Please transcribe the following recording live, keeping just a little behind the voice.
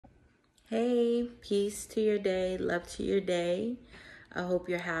Hey, peace to your day, love to your day. I hope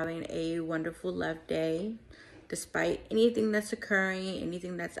you're having a wonderful love day. Despite anything that's occurring,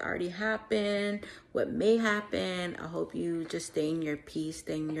 anything that's already happened, what may happen, I hope you just stay in your peace,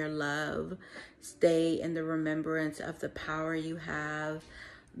 stay in your love, stay in the remembrance of the power you have,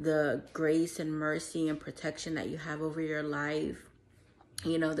 the grace and mercy and protection that you have over your life.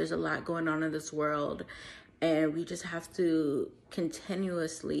 You know, there's a lot going on in this world, and we just have to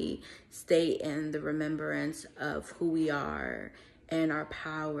continuously stay in the remembrance of who we are and our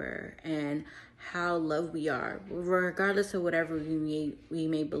power and how loved we are, regardless of whatever we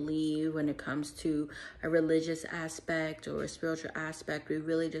may believe when it comes to a religious aspect or a spiritual aspect. We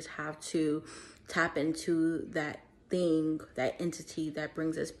really just have to tap into that thing, that entity that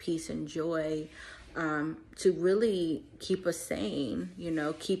brings us peace and joy, to really keep us sane,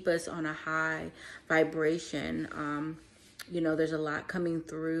 keep us on a high vibration. There's a lot coming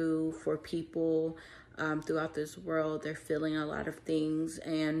through for people throughout this world. They're feeling a lot of things,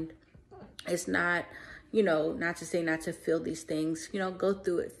 and it's not, not to say not to feel these things, go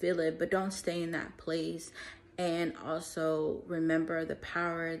through it, feel it, but don't stay in that place. And also remember the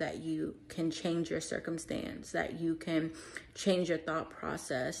power that you can change your circumstance, that you can change your thought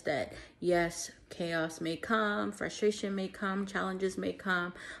process, that yes, chaos may come, frustration may come, challenges may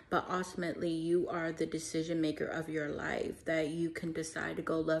come, but ultimately you are the decision maker of your life, that you can decide to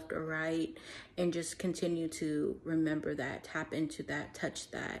go left or right, and just continue to remember that, tap into that,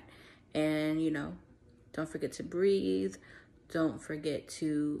 touch that. And, don't forget to breathe. Don't forget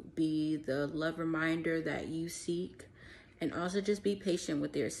to be the love reminder that you seek, and also just be patient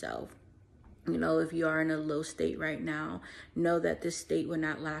with yourself. If you are in a low state right now, know that this state will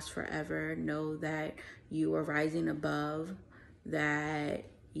not last forever. Know that you are rising above, that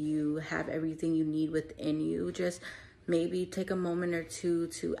you have everything you need within you. Just maybe take a moment or two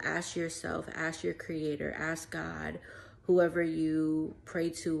to ask yourself, ask your creator, ask God, whoever you pray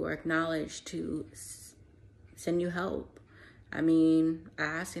to or acknowledge, to send you help.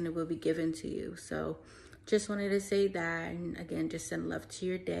 Ask and it will be given to you. So just wanted to say that. And again, just send love to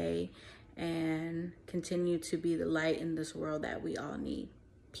your day and continue to be the light in this world that we all need.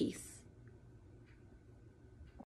 Peace.